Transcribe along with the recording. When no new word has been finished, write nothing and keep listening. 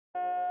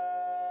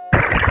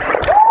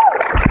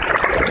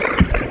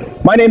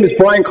My name is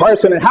Brian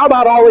Carson, and how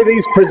about all of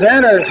these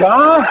presenters,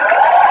 huh?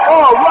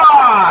 All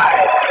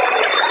right!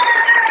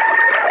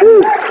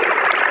 Woo.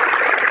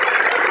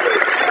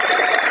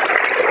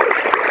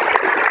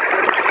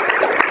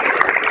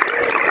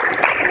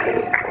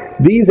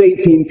 These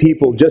 18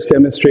 people just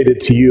demonstrated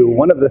to you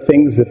one of the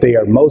things that they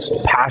are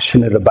most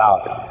passionate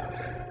about.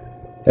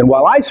 And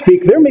while I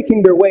speak, they're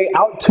making their way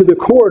out to the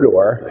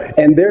corridor,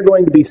 and they're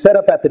going to be set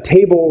up at the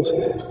tables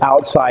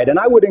outside. And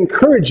I would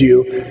encourage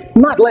you,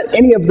 not let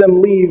any of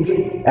them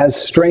leave as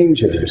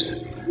strangers.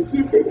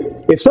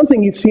 If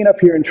something you've seen up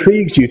here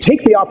intrigues you,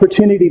 take the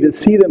opportunity to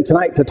see them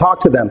tonight, to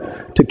talk to them,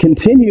 to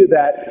continue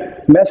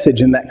that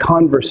message and that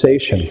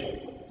conversation.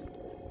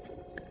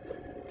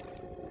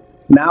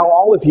 Now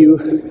all of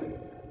you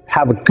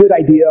have a good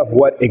idea of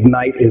what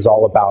Ignite is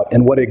all about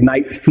and what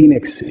Ignite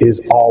Phoenix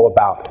is all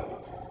about.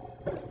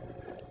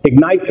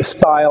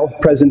 Ignite-style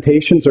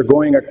presentations are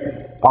going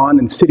on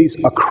in cities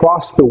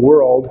across the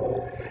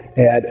world,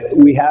 and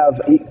we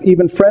have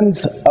even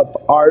friends of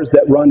ours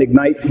that run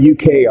Ignite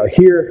UK are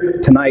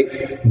here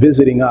tonight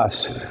visiting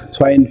us.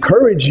 So I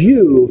encourage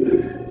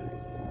you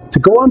to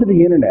go onto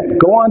the internet,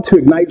 go on to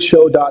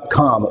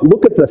igniteshow.com,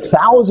 look at the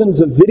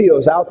thousands of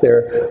videos out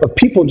there of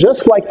people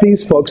just like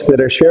these folks that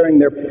are sharing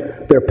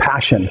their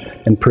passion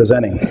and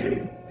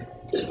presenting.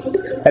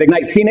 At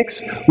Ignite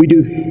Phoenix, we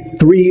do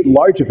 3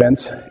 large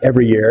events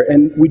every year,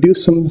 and we do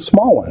some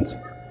small ones.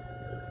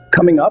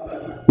 Coming up,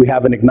 we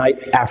have an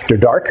Ignite After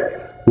Dark,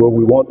 where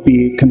we won't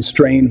be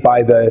constrained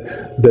by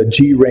the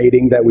G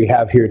rating that we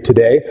have here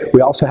today.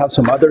 We also have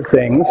some other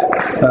things.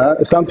 A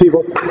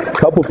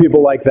couple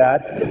people like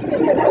that.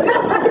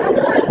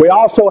 We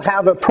also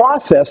have a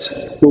process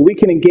where we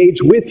can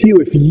engage with you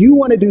if you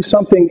want to do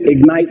something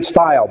Ignite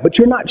style, but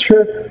you're not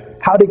sure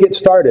how to get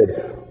started,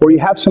 or you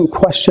have some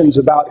questions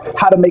about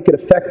how to make it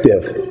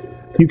effective.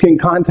 You can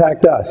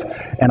contact us.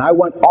 And I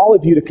want all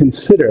of you to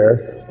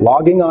consider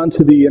logging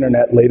onto the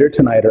internet later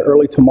tonight or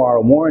early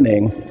tomorrow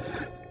morning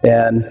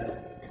and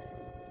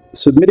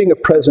submitting a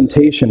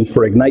presentation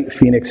for Ignite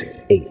Phoenix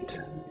 8.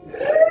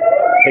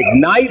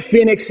 Ignite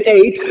Phoenix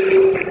 8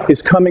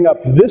 is coming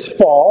up this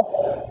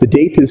fall. The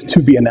date is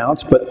to be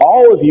announced, but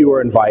all of you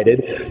are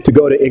invited to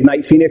go to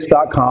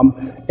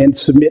ignitephoenix.com and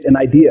submit an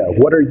idea.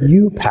 What are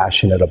you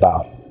passionate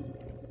about?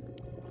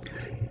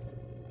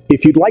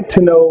 If you'd like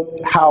to know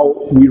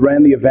how we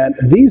ran the event,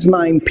 these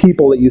 9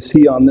 people that you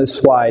see on this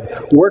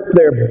slide worked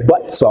their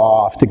butts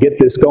off to get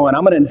this going.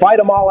 I'm going to invite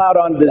them all out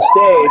onto the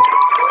stage.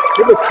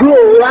 Give the crew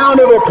a round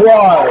of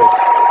applause.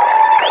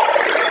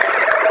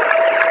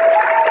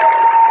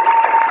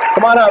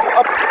 Come on up,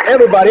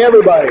 everybody.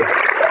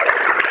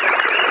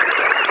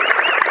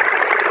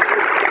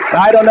 Now,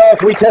 I don't know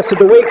if we tested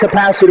the weight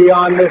capacity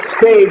on this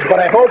stage, but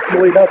I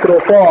hopefully nothing will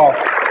fall.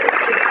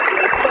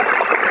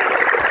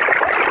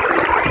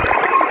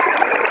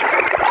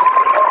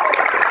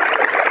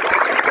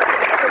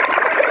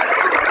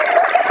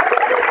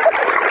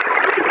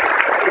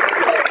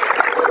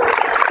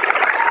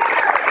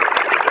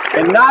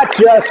 And not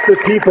just the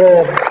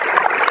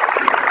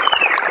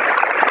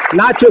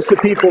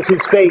people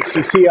whose face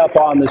you see up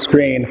on the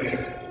screen.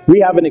 We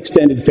have an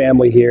extended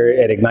family here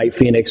at Ignite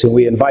Phoenix, and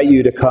we invite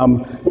you to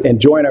come and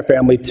join our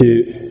family,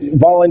 to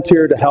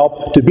volunteer, to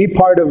help, to be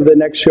part of the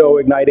next show,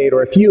 Ignite 8,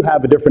 or if you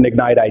have a different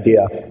Ignite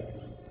idea.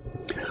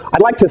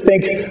 I'd like to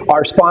thank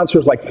our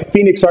sponsors like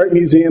Phoenix Art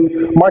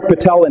Museum, Mark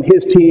Patel and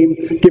his team,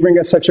 giving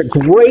us such a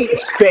great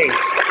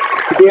space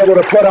to be able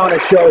to put on a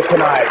show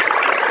tonight.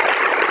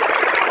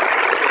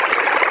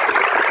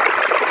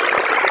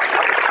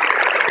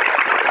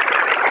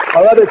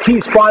 Our other key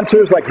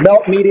sponsors like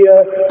Melt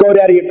Media,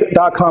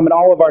 GoDaddy.com, and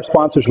all of our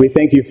sponsors, we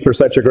thank you for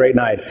such a great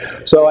night.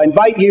 So I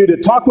invite you to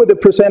talk with the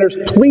presenters.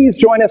 Please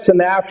join us in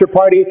the after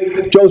party.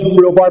 Joe's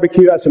Real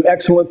Barbecue has some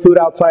excellent food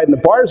outside, and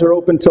the bars are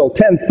open till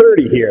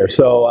 10:30 here.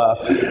 So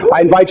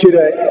I invite you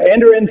to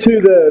enter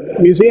into the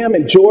museum,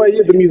 enjoy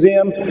the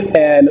museum,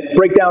 and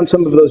break down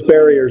some of those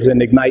barriers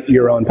and ignite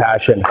your own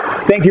passion.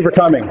 Thank you for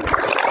coming.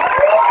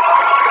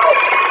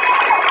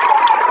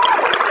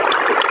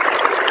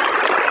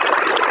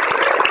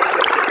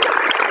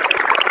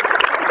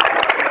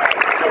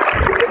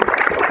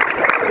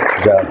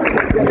 Good job.